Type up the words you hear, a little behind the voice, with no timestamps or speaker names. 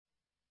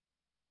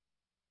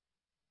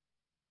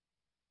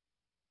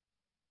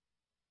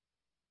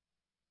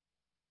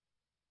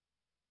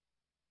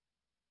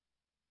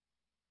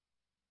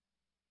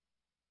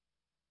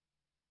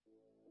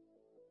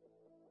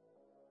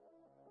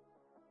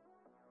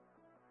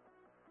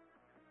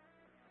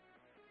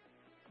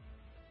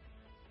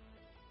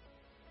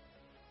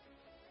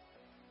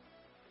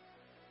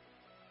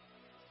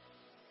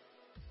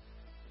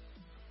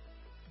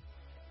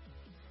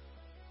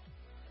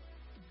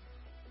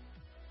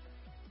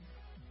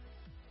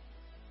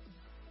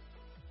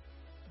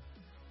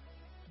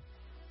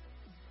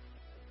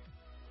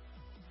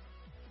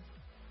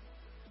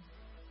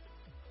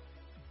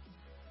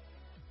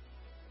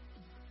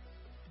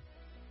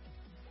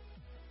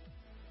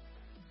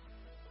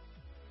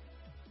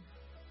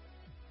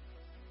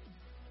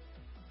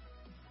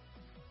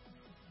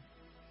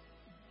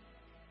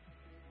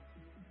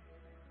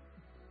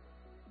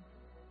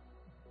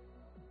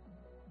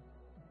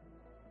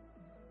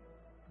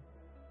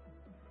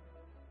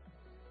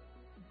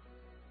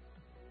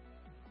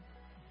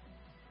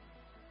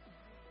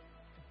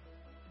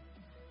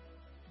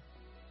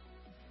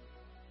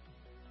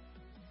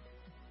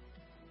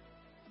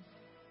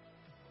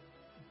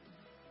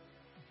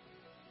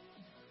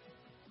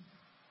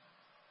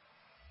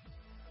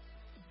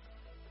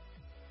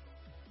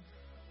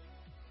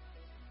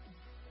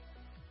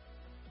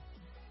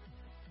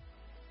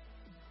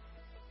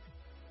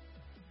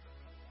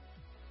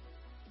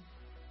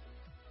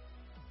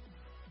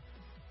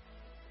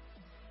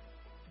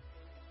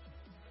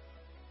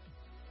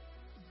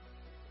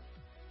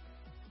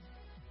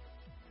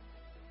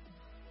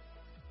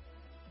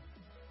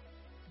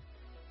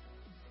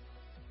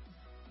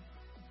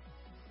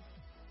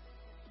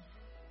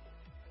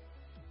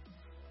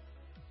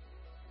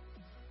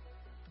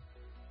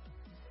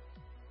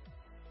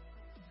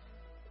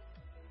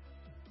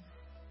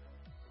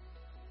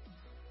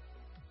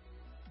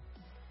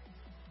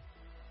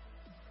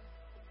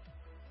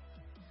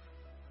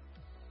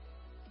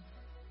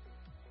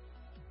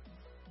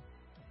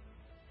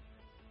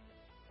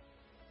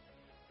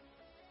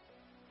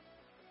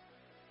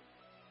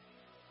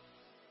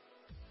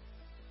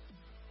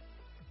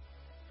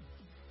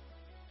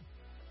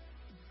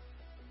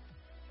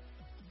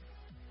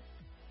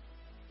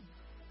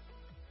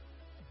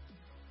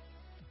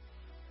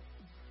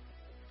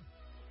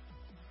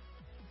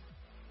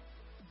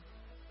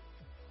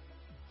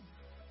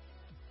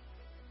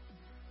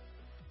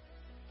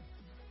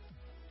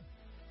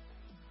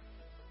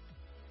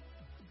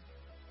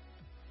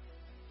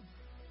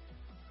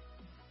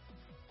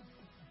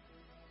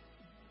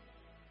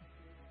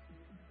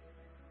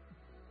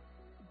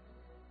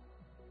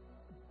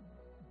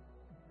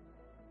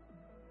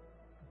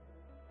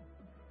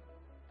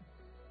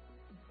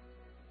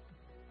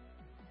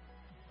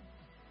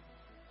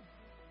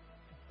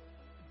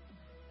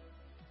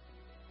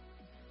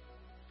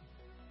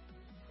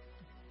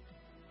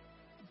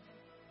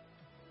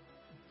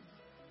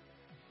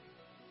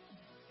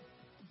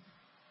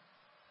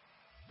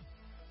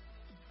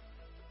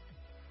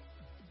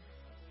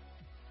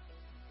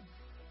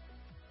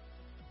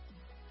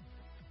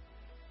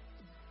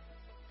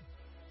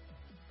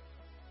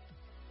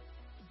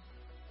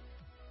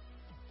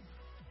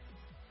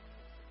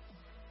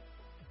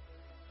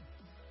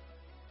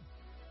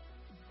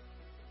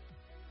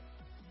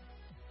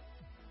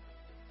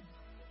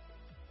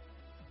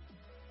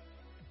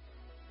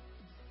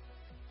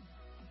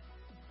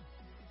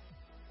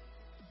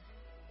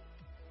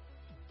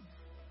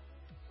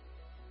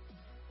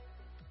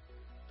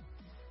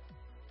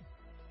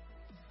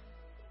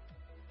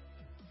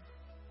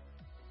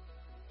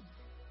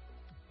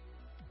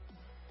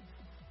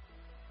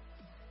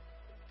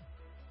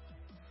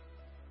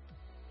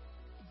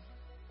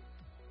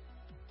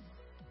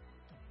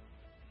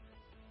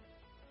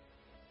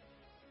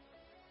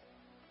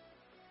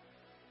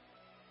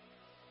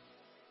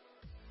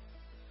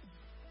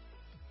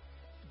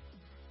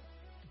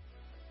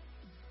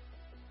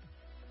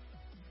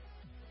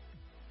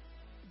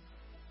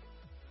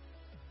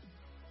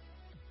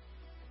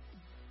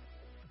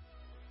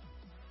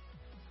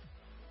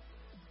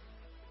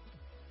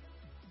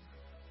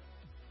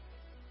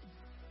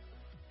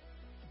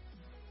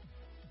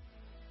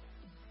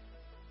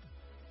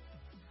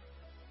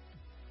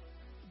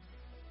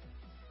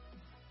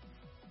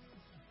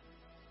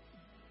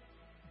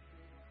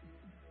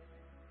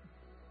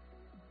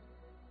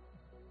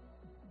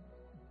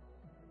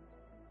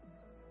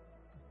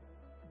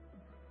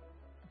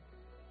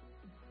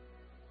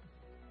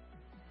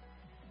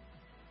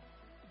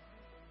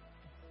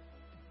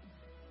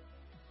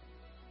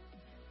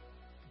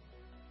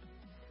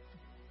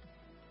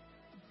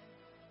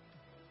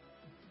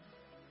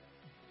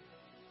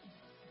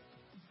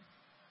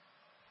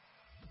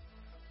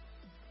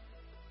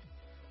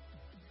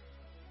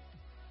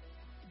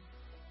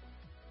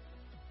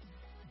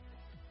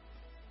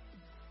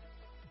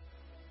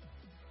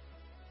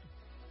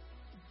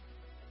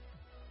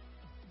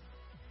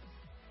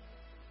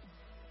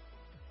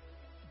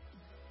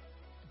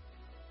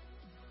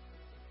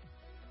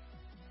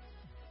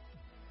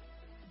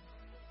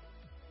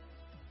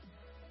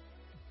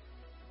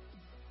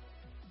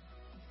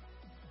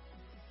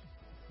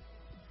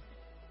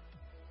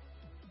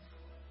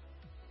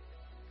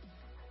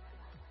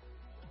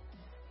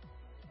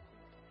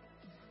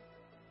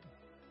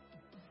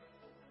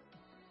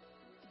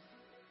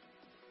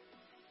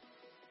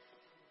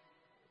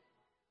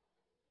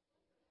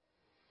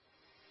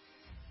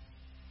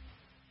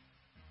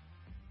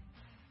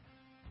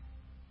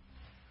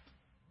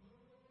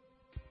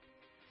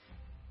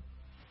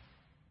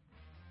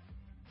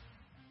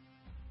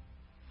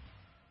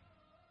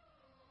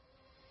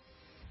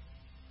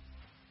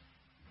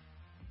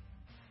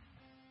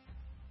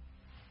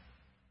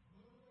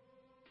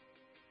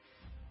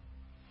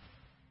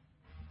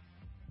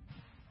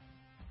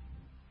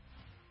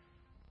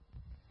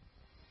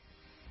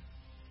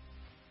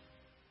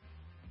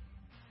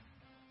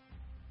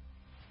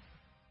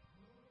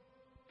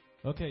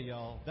Okay,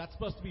 y'all, that's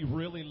supposed to be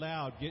really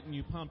loud, getting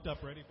you pumped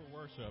up, ready for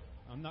worship.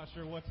 I'm not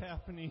sure what's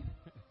happening,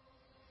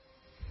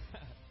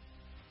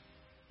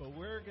 but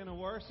we're going to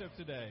worship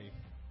today.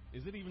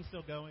 Is it even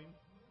still going?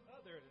 Oh,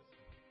 there it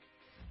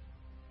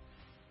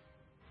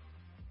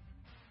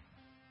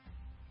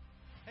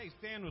is.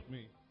 Hey, stand with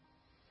me.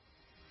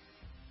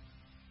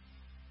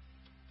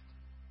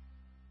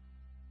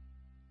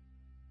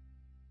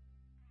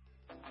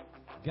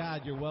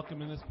 God, you're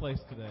welcome in this place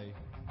today.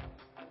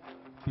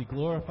 Be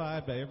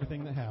glorified by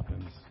everything that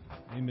happens.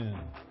 Amen.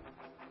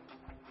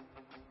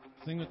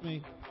 Sing with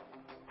me.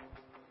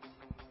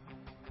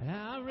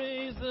 I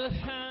raise a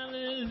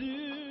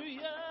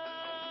hallelujah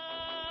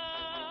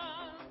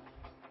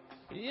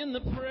in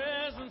the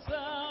presence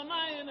of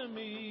my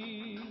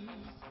enemies.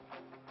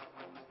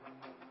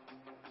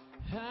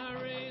 I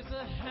raise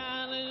a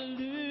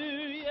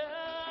hallelujah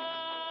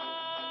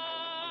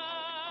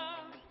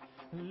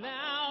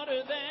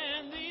louder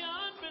than the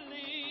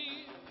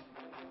unbelief.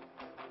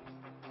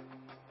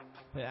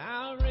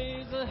 I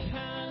raise a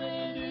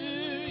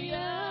hallelujah.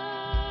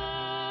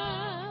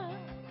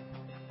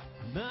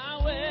 My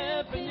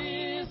weapon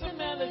is a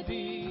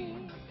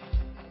melody.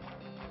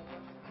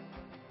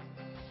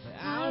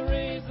 I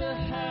raise a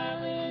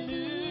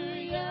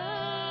hallelujah.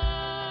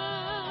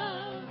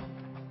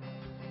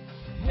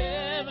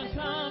 Heaven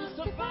comes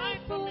to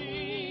fight for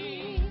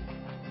me.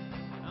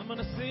 I'm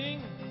gonna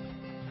sing.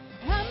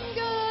 I'm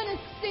gonna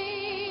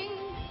sing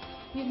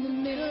in the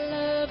middle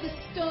of the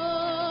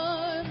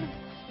storm.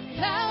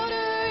 Louder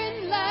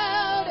and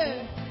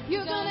louder,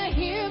 you're gonna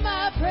hear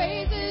my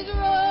praises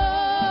roar.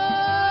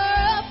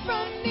 Up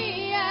from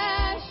the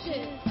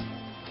ashes,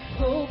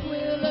 hope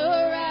will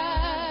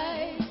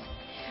arise.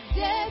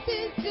 Death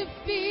is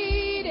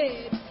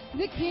defeated,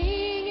 the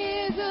King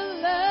is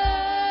alive.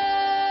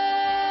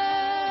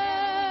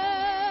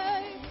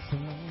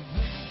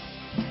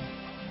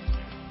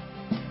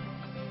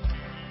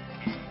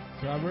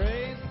 So I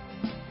raise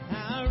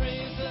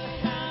a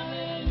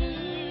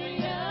hallelujah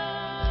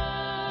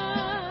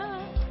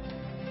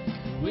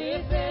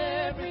with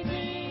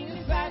everything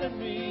inside of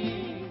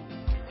me.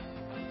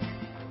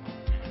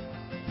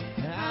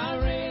 I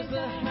raise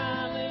a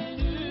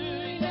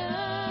hallelujah.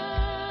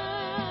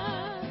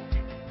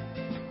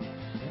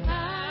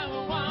 I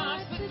will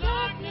watch the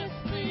darkness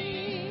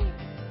flee.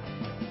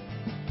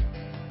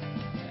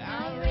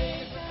 I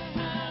raise a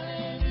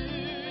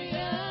hallelujah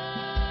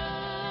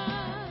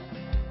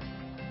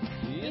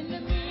in the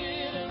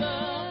middle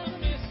of the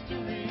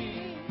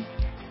mystery.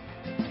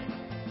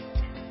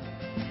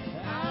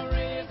 I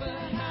raise a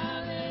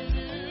hallelujah.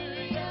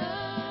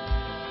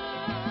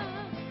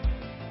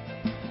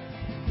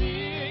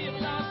 Fear,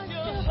 you've lost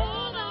your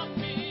hold on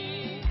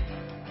me.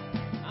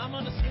 I'm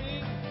gonna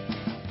sing.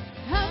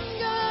 I'm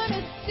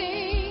gonna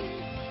sing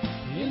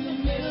in the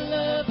middle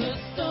of the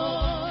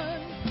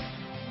storm.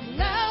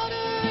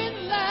 Louder and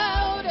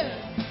louder,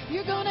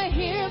 you're gonna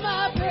hear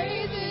my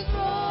praises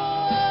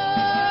roar.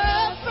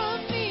 From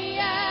the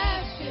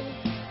ashes,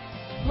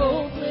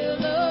 hope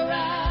will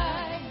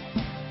arise.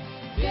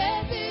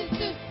 Death is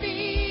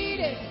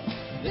defeated,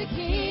 the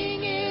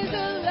King is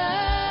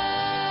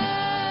alive.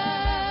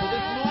 So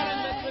this morning,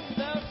 let's lift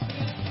it up.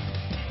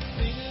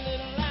 Sing a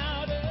little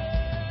louder.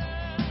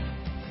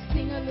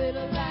 Sing a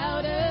little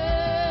louder.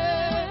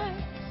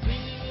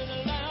 Sing a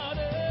little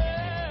louder.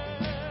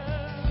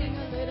 Sing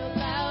a little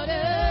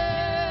louder.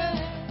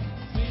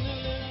 Sing a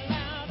little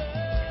louder.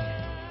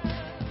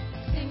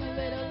 Sing a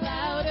little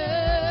louder.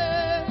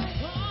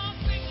 Oh,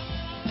 sing a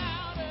little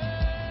louder.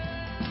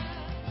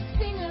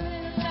 Sing a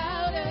little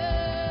louder.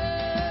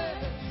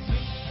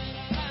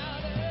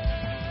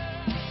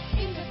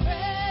 In the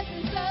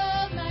presence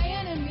of my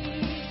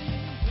enemies.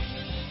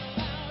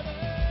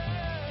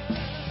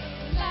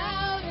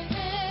 Louder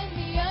than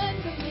the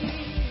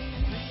unbelief.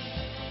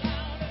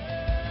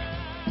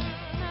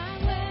 My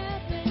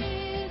weapon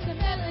is a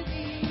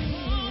melody.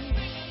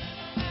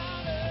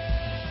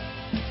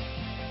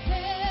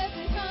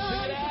 Heaven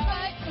comes to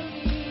fight for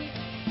me.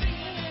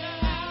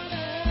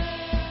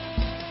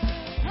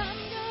 I'm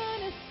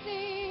gonna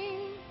sing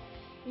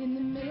in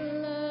the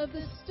middle of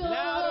the storm.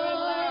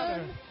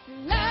 Louder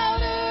and louder.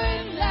 Louder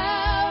and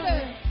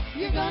louder,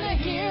 you're gonna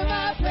hear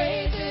my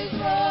praises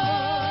roar.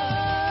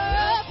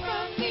 Up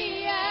from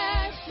the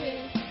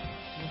ashes,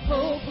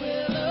 hope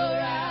will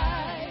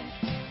arise.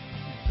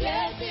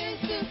 Death is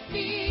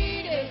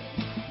defeated,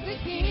 the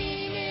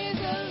King is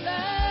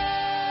alive.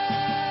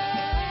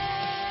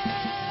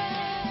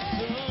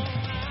 So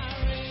I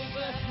raise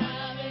a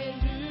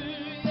hallelujah.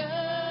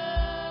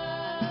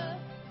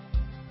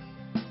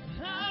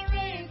 I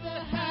raise a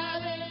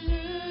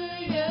hallelujah.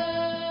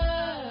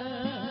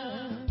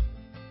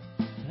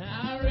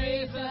 I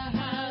raise a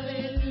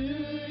hallelujah.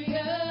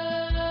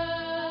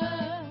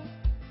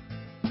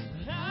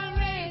 I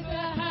raise a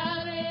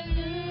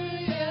hallelujah.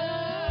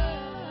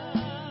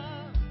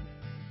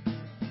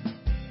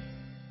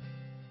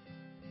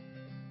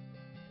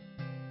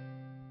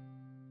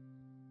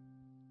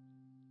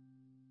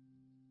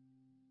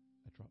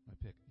 I dropped my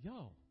pick.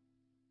 Y'all,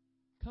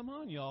 come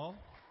on, y'all.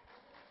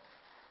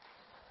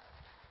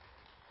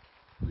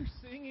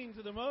 singing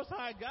to the Most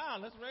High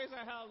God. Let's raise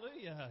our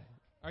hallelujah.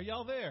 Are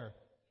y'all there?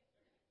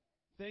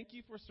 Thank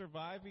you for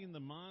surviving the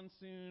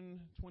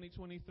monsoon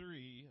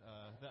 2023.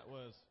 That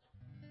was,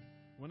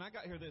 when I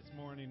got here this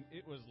morning,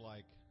 it was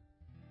like,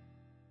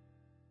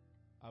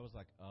 I was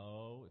like,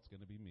 oh, it's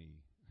going to be me.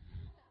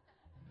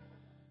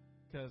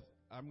 Because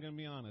I'm going to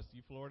be honest,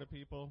 you Florida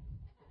people,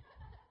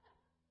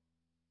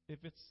 if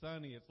it's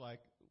sunny, it's like,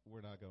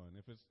 we're not going.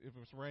 If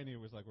it's rainy, it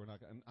was like, we're not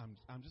going.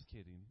 I'm just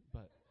kidding.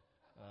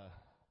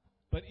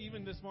 But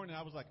even this morning,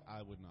 I was like,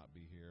 I would not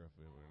be here if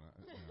it were not.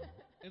 You know.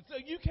 And so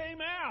you came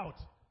out.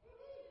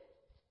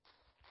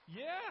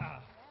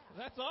 Yeah,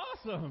 that's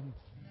awesome.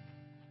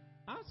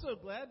 I'm so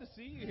glad to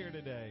see you here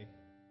today.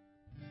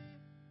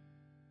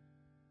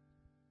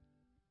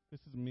 This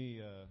is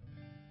me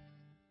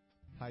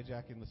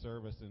hijacking the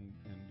service and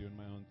doing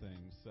my own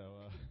thing.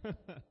 So,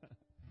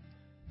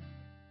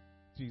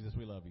 Jesus,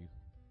 we love you.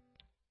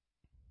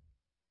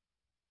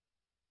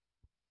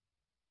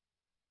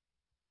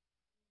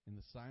 In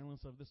the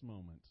silence of this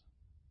moment,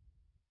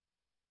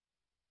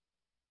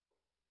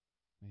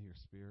 may your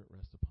Spirit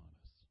rest upon us.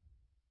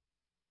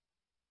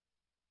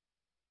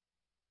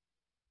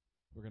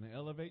 We're going to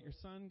elevate your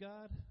Son,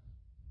 God.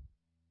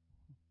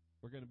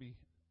 We're going to be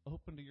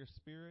open to your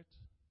Spirit.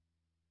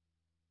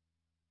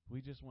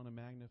 We just want to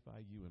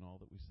magnify you in all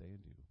that we say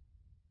and do.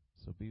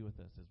 So be with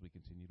us as we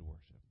continue to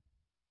worship.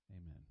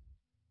 Amen.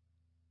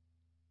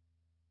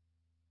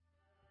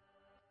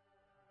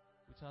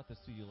 We taught this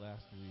to you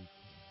last week.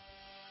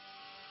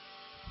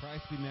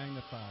 Christ be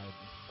magnified.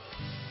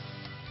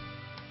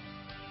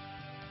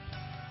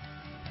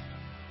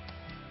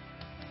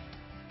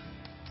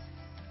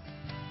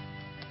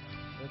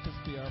 Let this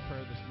be our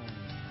prayer this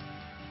morning.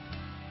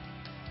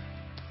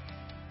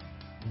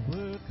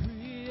 Were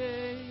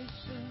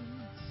creation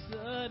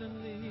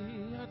suddenly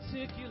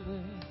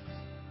articulate,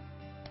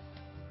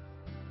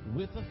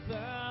 with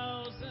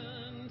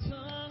 1,000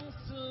 tongues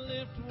to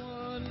lift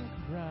one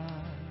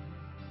cry,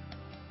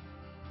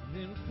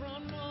 then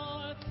from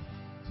north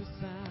to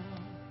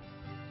south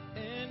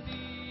and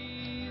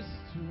east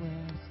to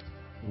west,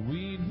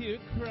 we'd hear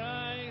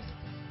Christ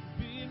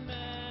be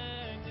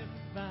magnified.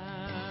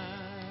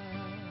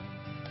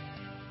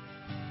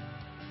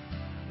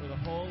 Were the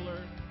whole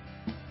earth,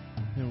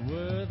 and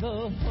were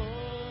the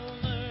whole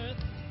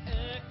earth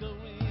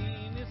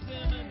echoing His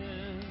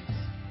eminence,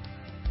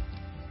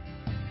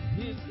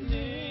 His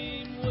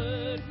name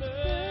would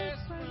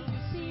burst from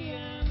sea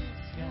and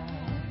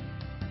sky,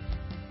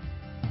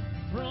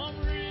 from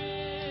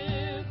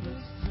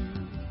rivers to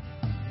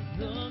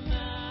the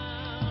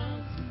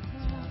mountain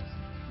tops,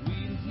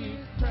 we'd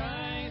hear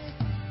Christ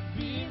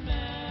be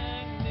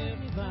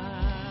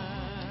magnified.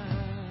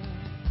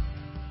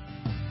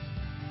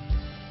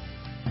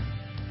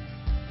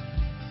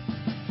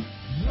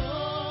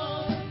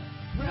 Lord,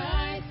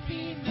 Christ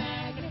be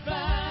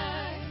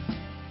magnified.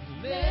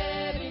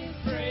 Let His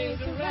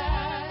praise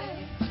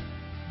arise.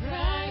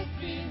 Christ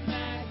be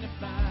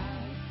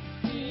magnified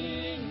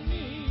in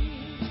me.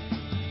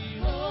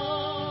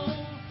 Oh,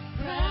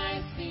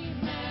 Christ be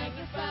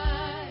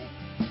magnified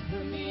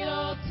from the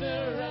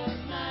altar of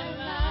my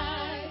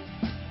life.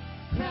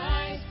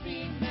 Christ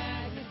be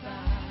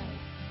magnified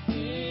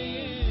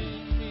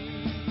in me.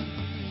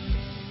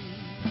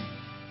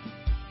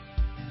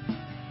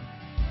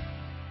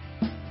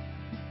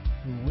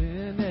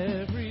 When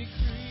every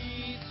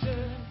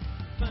creature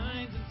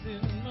finds its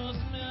inmost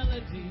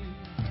melody,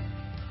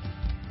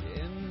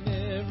 in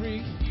every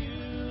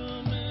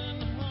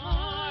human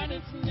heart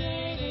its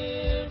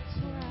native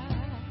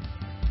twang,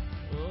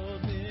 oh,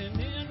 then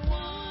in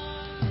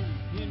one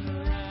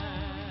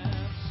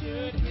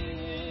enraptured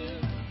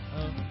hymn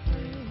of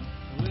praise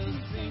we'll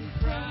sing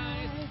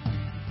Christ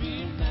be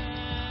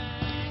magnified.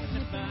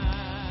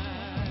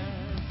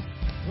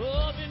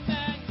 Oh, be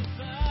magnified.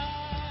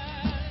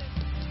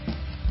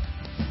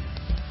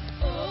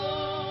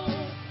 Oh,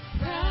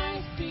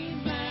 Christ be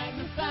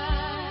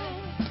magnified.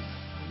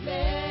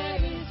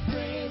 Let His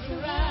praise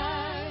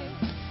arise.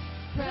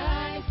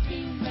 Christ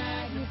be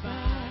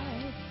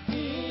magnified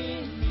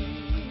in me.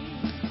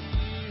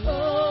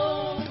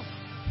 Oh,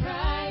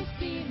 Christ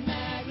be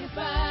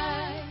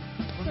magnified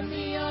from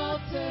the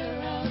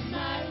altar of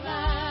my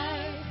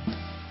life.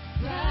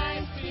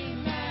 Christ be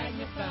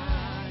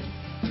magnified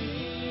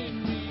in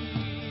me.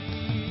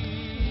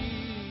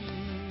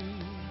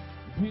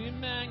 Be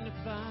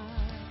magnified.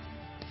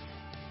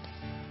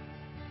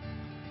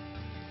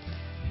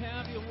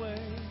 Have your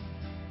way.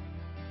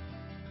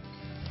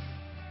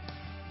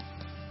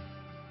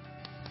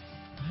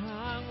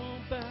 I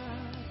won't bow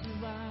to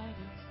idols.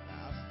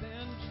 I'll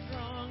stand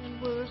strong and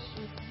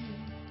worship you.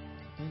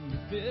 And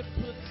if it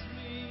puts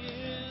me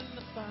in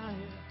the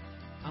fire,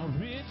 I'll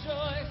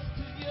rejoice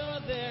till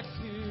you're there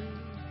too.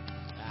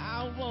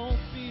 I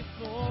won't be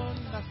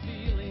formed by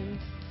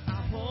feelings.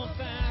 I'll hold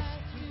fast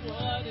to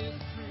what is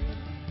true.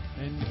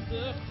 And if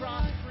the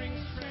cross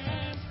brings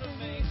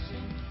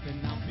transformation, then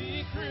I'll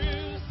be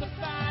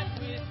crucified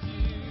with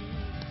you.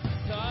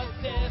 'Cause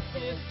death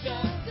is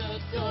just a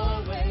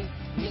doorway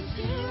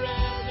into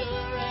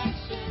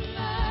resurrection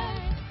life.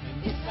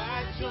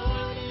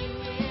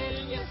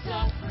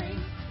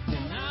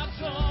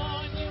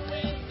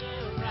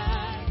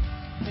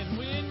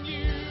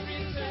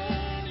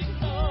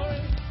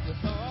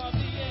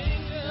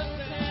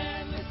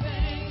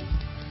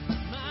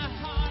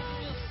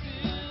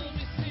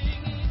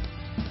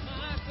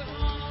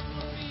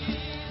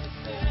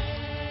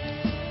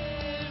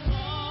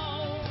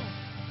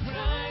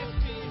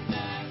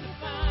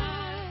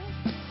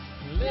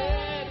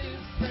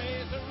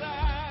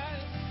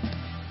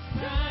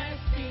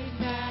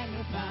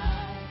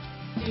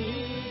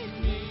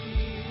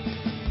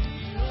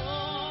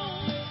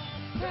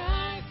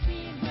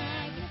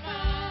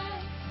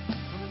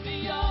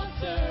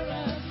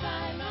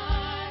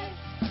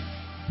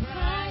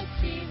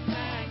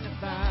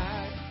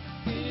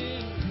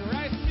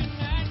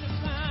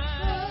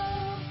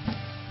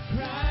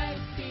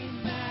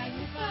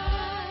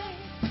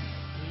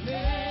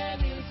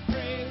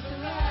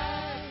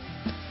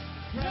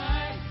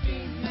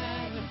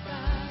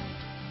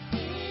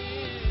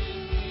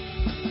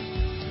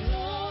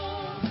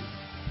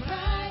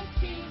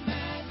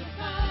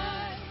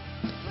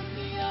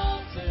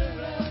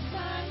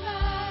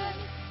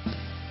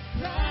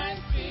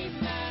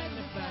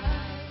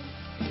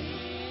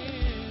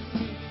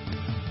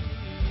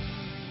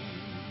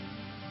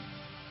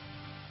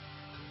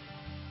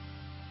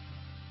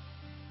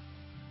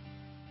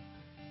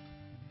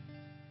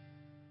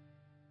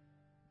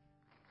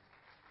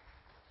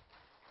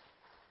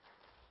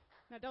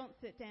 Now, don't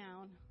sit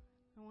down.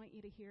 I want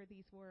you to hear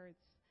these words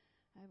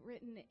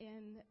written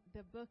in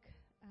the book,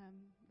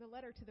 the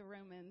letter to the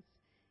Romans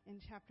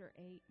in chapter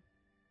 8.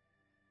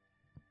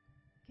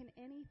 Can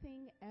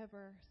anything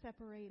ever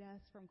separate us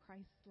from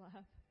Christ's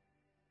love?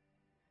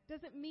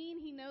 Does it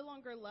mean he no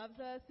longer loves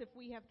us if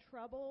we have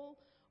trouble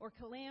or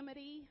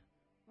calamity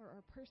or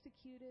are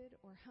persecuted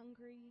or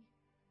hungry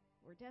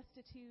or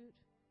destitute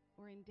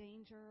or in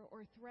danger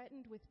or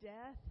threatened with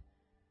death?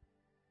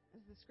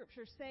 As the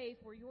scriptures say,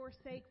 for your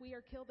sake we are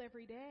killed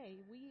every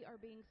day. We are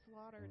being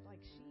slaughtered like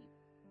sheep.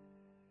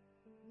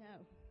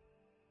 No.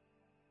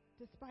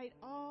 Despite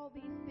all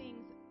these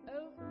things,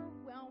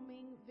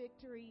 overwhelming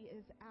victory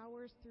is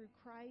ours through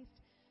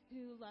Christ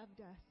who loved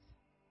us.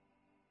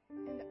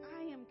 And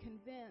I am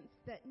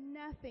convinced that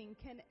nothing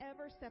can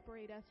ever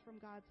separate us from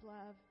God's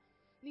love.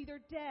 Neither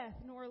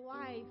death nor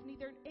life,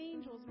 neither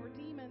angels nor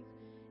demons,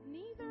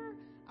 neither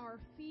our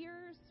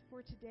fears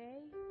for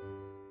today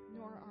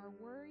nor our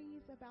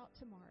worries about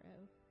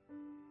tomorrow.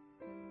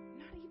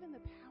 Not even the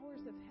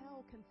powers of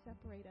hell can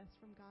separate us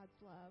from God's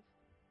love.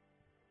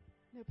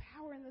 No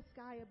power in the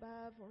sky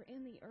above or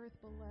in the earth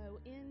below.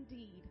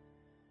 Indeed.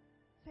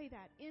 Say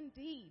that.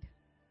 Indeed.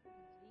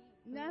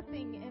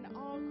 Nothing in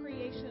all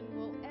creation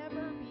will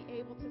ever be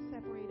able to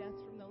separate us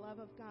from the love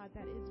of God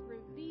that is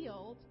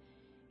revealed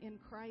in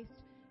Christ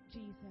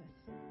Jesus,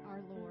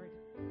 our Lord.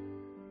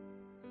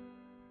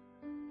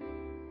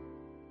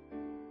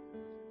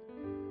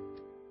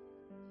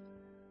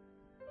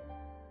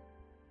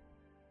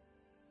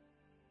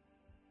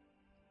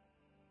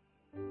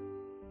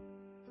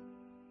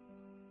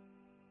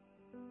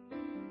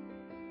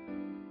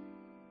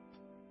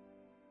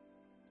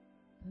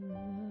 The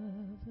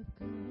love of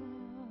God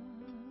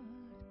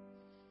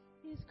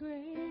is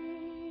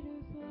greater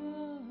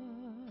far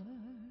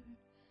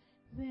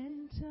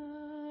than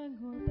tongue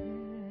or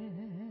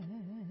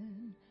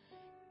pen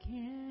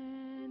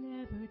can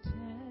ever tell.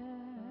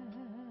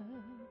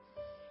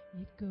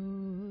 It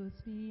goes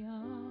beyond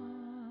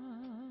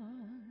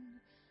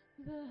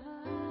the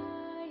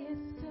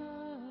highest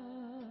star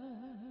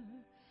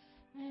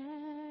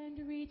and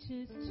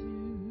reaches to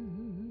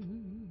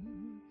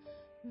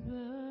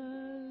the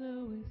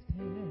lowest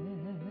hell.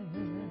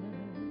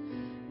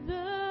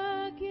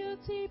 The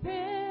guilty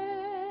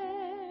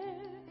pair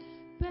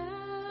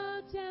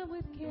bowed down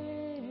with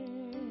care.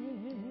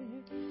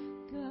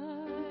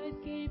 God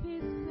gave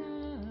his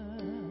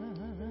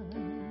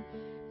Son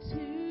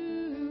to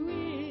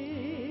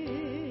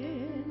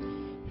win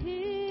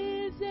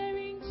his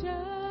erring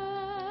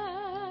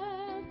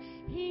child.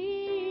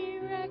 He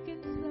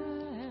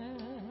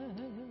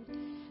reconciled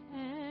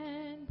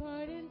and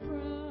pardoned from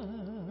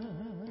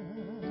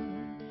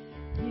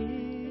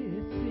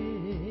his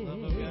sin.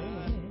 Love of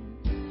God.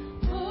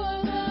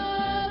 Oh,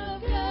 love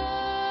of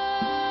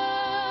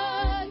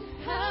God,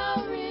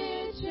 how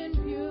rich and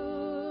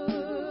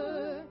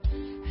pure,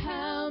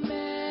 how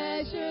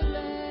measureless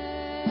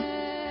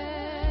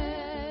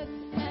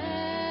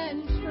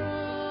and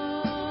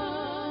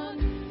strong.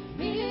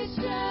 It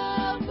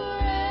shall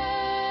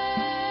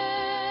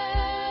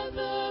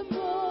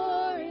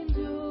forevermore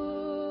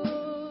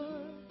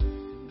endure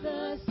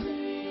the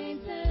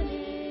strength and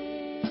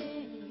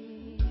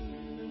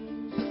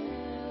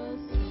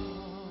angels'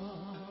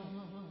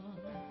 song.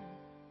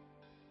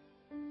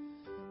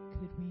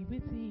 Could we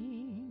would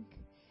think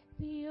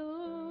the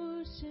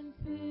ocean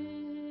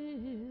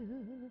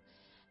fill,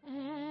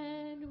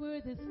 and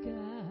were the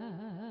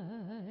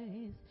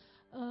skies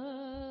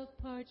of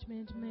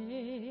parchment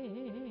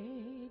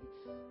made,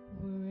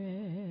 were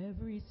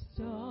every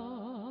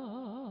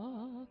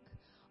stalk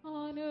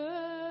on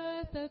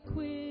earth a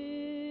quill,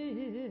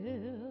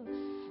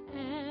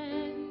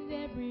 and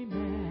every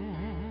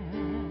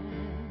man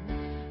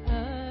a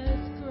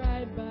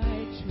scribe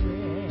by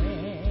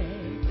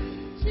trade,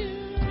 to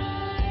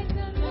write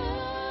the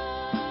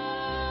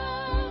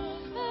love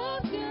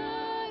of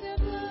God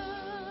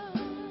above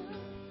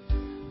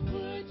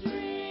would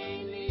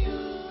drain the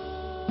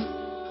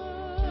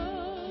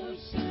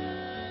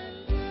ocean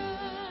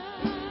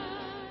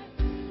dry,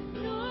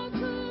 nor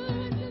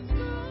could the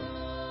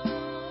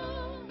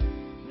scroll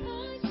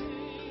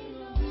contain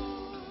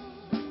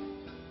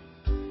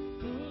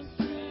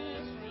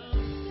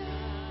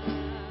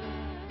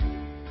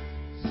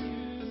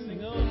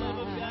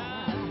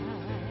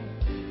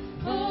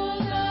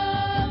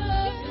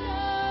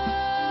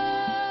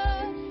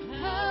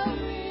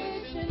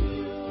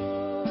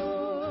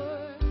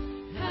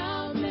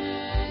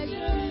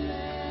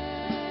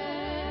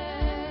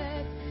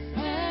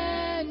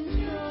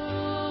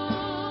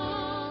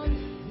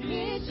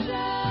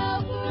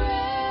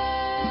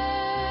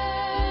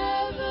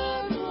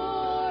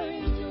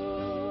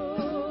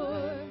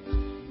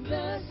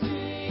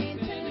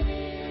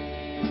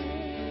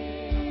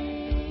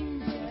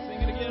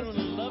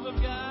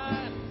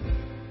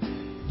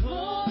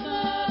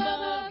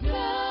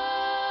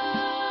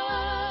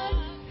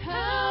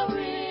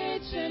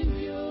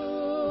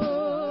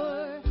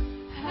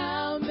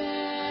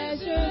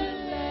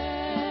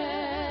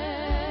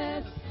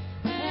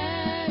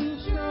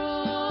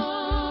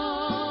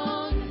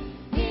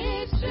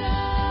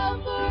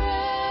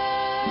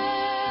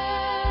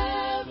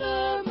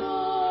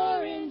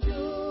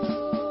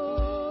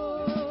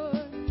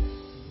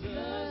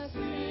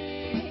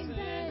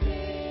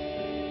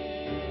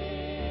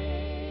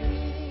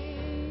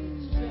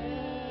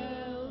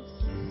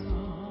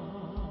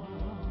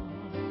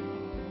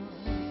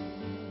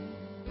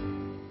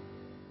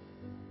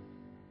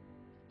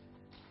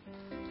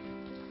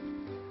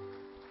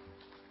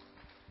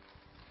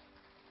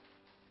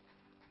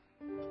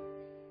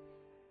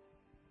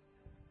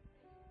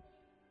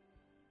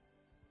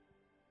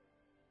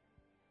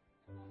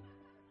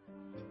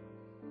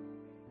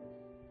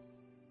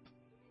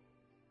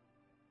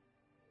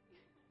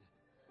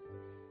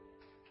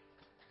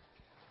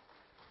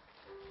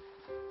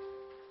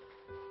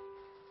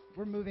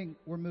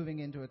we're moving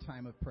into a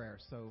time of prayer.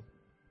 So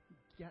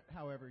get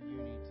however you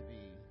need to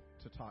be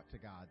to talk to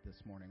God this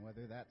morning,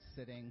 whether that's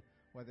sitting,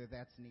 whether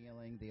that's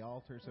kneeling. The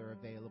altars are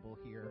available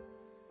here.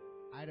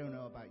 I don't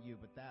know about you,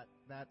 but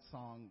that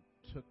song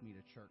took me to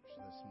church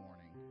this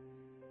morning.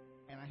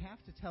 And I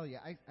have to tell you,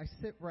 I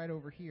sit right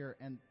over here,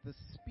 and the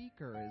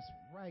speaker is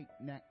right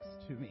next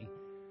to me.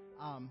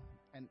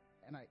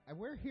 And I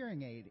wear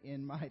hearing aid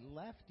in my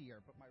left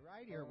ear, but my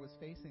right ear was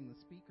facing the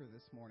speaker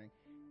this morning.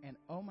 And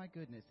oh my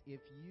goodness, if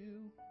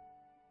you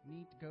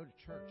need to go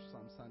to church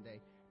some Sunday,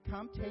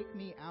 come take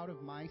me out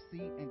of my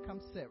seat and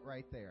come sit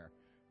right there.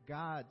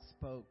 God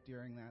spoke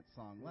during that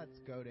song. Let's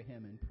go to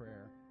him in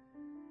prayer.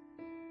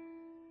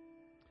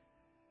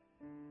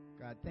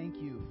 God, thank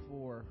you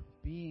for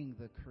being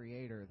the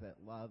creator that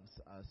loves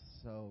us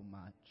so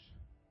much.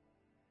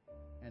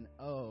 And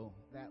oh,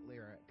 that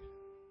lyric.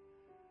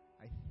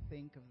 I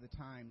think of the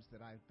times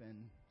that I've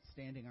been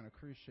standing on a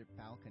cruise ship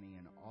balcony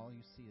and all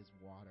you see is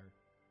water.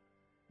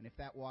 And if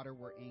that water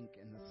were ink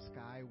and the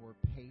sky were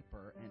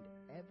paper and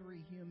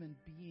every human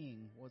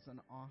being was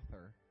an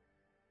author,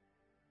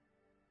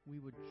 we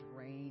would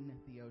drain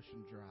the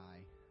ocean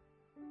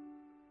dry,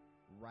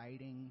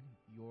 writing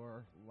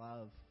your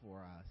love for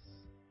us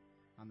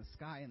on the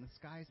sky, and the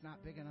sky's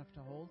not big enough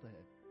to hold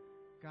it.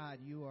 God,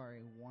 you are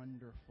a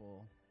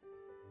wonderful,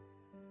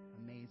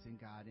 amazing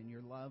God, and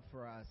your love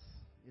for us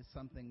is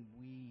something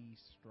we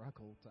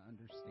struggle to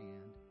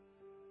understand,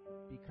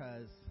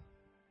 because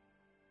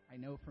I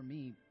know for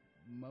me,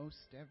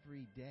 most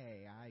every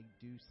day I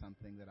do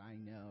something that I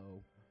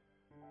know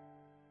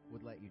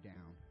would let you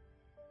down.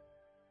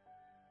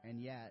 And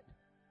yet,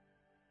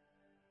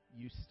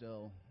 you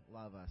still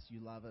love us. You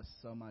love us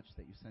so much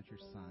that you sent your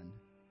Son.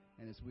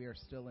 And as we are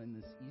still in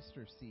this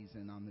Easter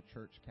season on the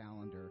church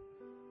calendar,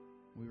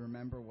 we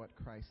remember what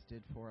Christ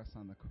did for us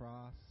on the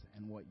cross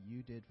and what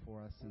you did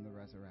for us in the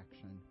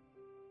resurrection.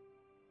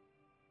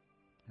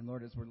 And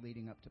Lord, as we're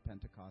leading up to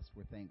Pentecost,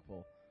 we're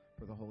thankful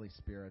for the Holy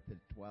Spirit that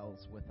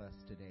dwells with us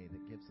today,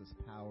 that gives us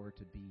power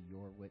to be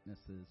your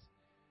witnesses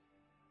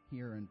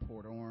here in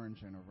Port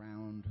Orange and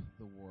around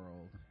the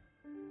world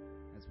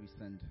as we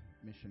send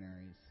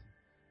missionaries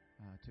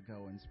to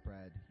go and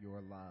spread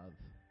your love.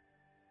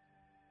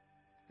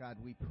 God,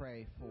 we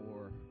pray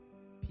for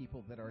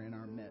people that are in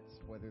our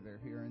midst, whether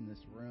they're here in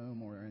this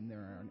room or in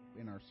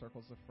our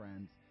circles of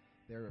friends.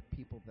 There are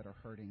people that are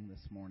hurting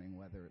this morning,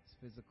 whether it's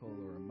physical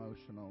or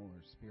emotional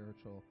or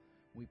spiritual.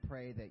 We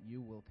pray that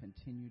you will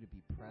continue to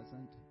be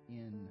present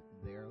in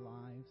their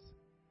lives.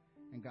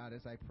 And God,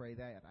 as I pray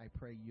that, I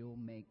pray you'll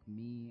make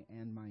me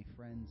and my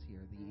friends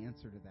here the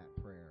answer to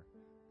that prayer,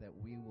 that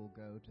we will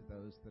go to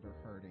those that are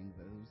hurting,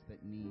 those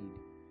that need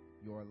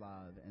your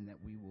love, and that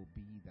we will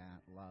be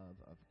that love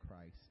of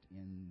Christ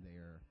in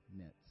their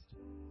midst.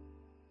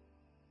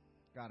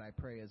 God, I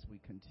pray as we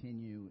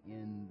continue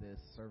in this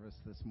service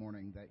this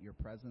morning that your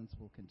presence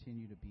will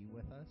continue to be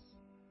with us,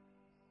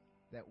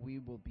 that we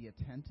will be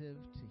attentive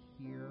to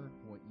hear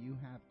what you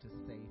have to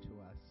say to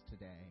us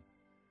today,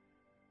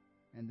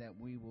 and that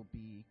we will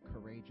be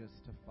courageous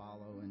to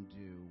follow and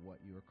do what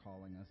you are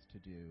calling us to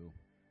do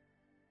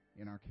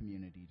in our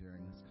community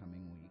during this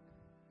coming week.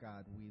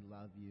 God, we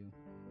love you.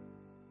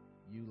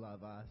 You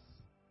love us.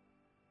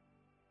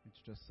 It's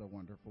just so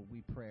wonderful.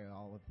 We pray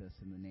all of this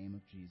in the name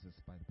of Jesus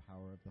by the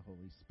power of the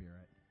Holy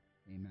Spirit.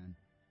 Amen.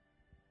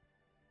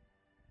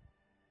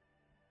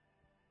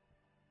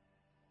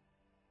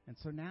 And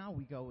so now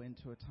we go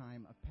into a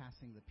time of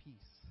passing the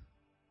peace.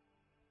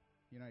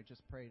 You know, I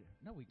just prayed.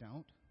 No, we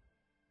don't.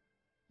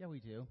 Yeah, we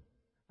do.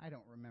 I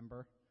don't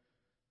remember.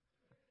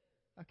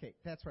 Okay,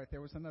 that's right.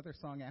 There was another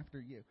song after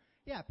you.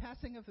 Yeah,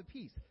 passing of the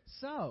peace.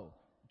 So,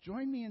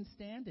 join me in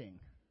standing.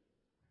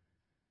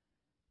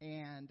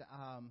 And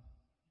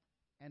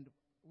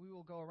we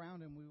will go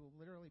around and we will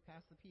literally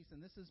pass the peace.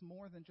 And this is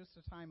more than just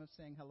a time of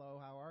saying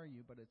hello, how are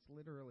you? But it's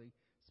literally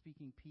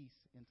speaking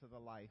peace into the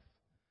life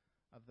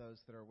of those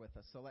that are with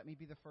us. So let me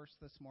be the first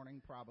this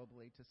morning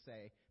probably to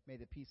say, may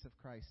the peace of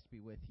Christ be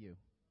with you.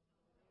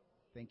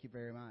 Thank you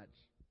very much.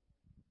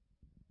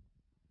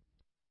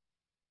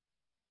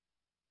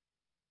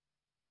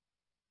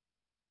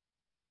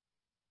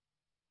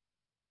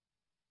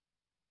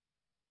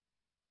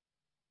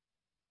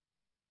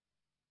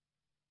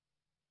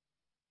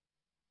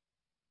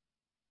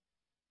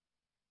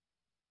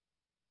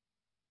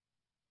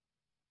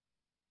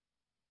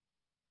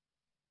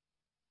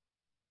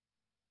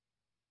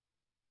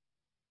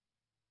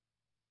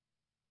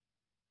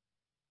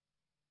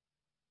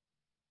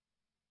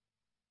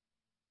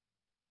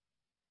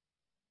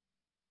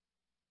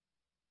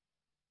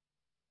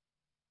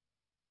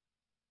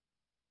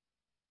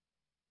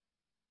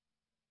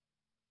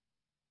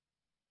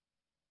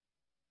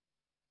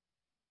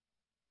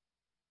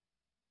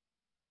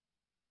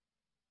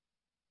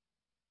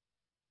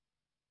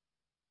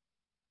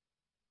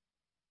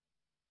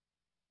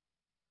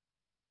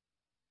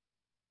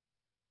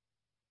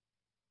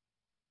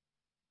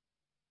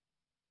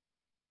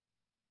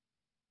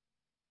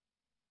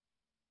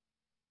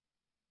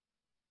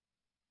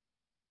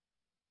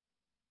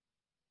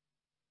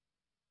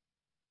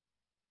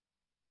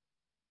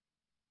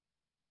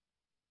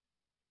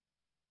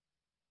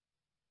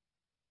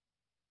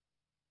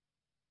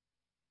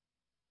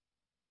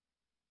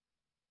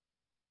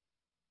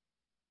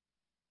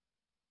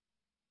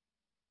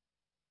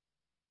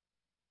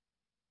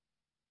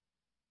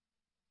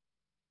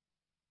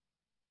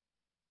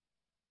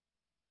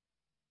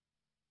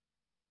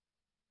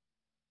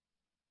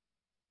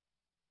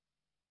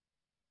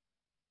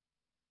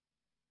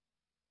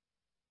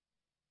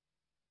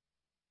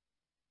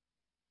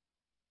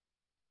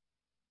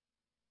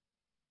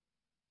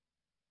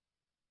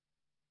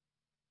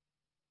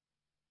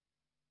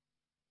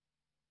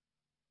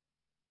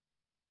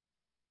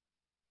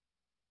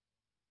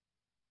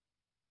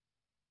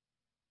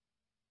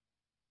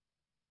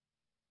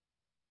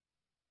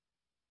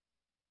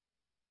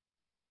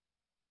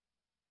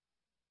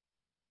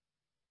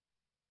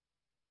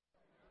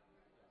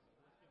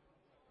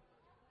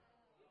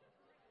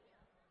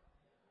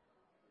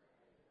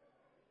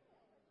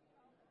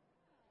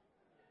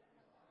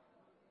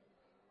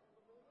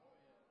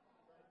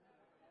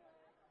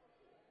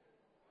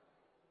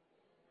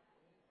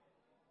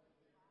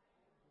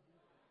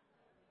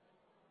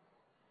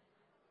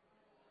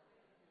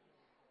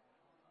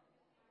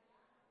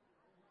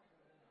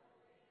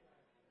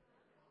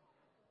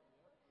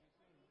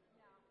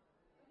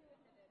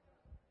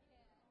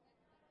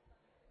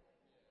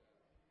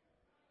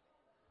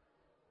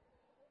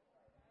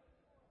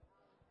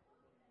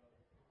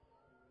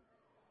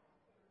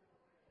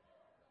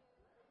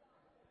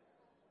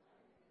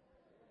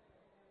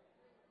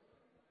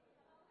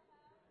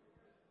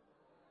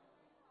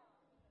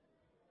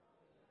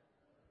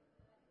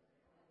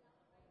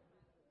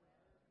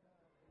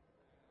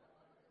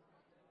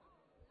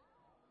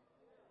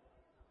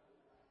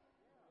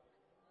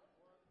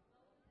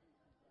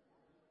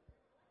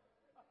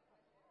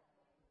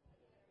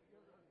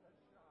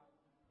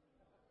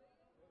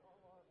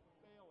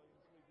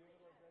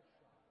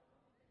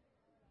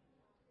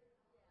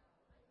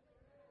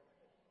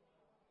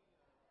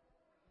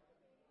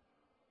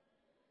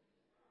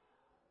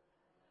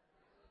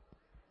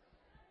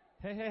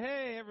 Hey, hey,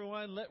 hey,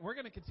 everyone. We're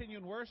going to continue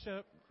in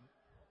worship.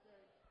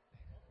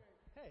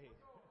 Hey.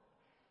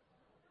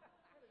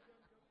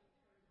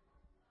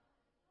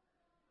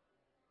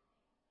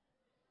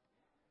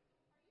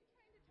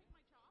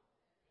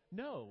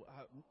 No,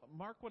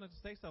 Mark wanted to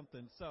say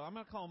something, so I'm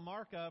going to call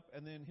Mark up,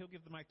 and then he'll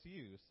give the mic to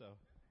you. So,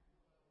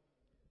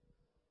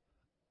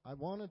 I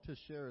wanted to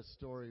share a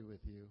story with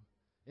you,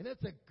 and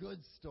it's a good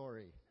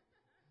story.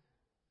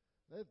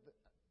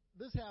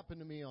 This happened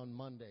to me on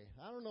Monday.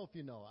 I don't know if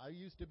you know. I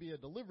used to be a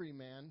delivery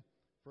man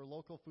for a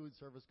local food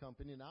service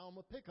company. Now I'm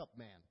a pickup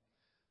man.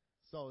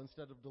 So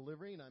instead of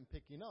delivering, I'm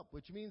picking up,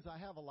 which means I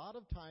have a lot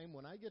of time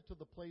when I get to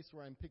the place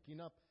where I'm picking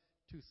up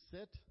to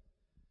sit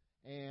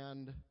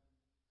and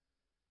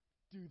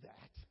do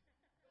that.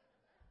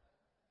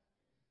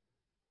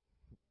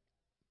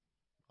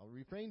 I'll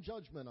refrain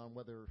judgment on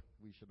whether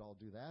we should all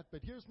do that.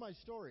 But here's my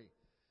story.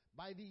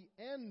 By the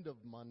end of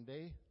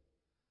Monday,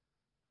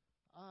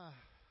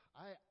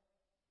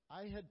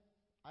 I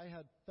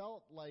had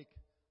felt like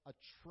a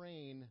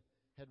train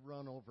had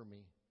run over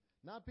me.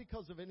 Not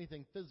because of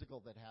anything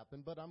physical that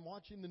happened, but I'm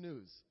watching the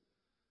news.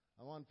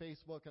 I'm on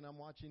Facebook and I'm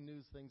watching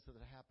news things that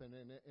happen,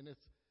 and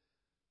it's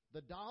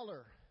the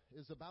dollar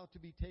is about to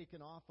be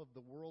taken off of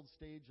the world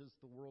stage as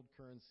the world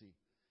currency.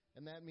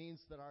 And that means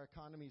that our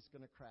economy is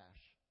going to crash.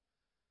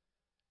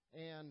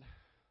 And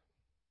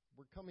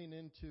we're coming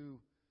into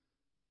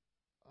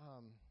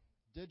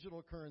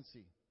digital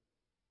currency.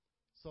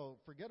 So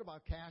forget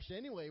about cash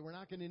anyway. We're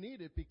not going to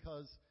need it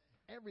because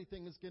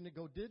everything is going to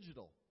go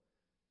digital.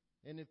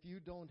 And if you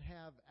don't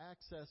have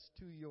access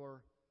to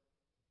your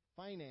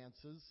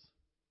finances,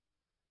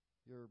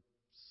 you're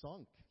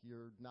sunk.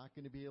 You're not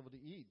going to be able to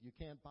eat. You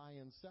can't buy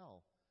and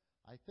sell.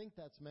 I think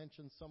that's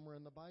mentioned somewhere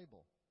in the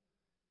Bible.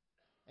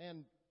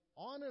 And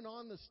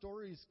on the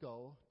stories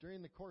go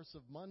during the course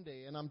of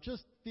Monday, and I'm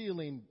just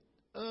feeling,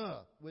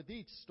 with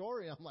each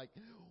story, I'm like,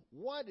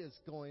 what is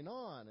going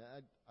on?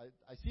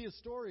 I see a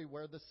story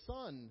where the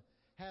sun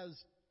has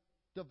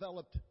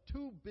developed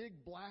 2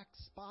 big black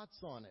spots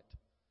on it.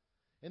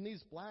 And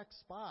these black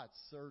spots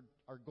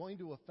are going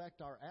to affect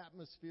our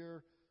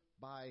atmosphere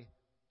by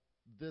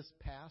this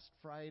past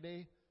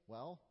Friday.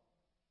 Well,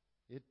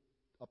 it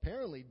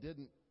apparently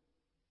didn't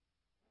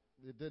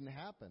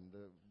happen.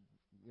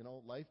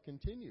 Life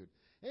continued.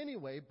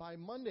 Anyway, by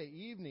Monday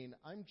evening,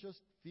 I'm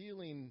just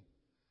feeling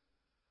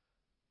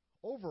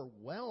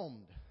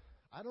overwhelmed.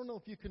 I don't know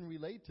if you can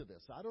relate to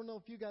this. I don't know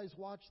if you guys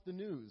watch the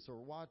news or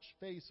watch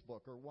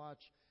Facebook or watch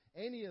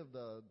any of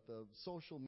the social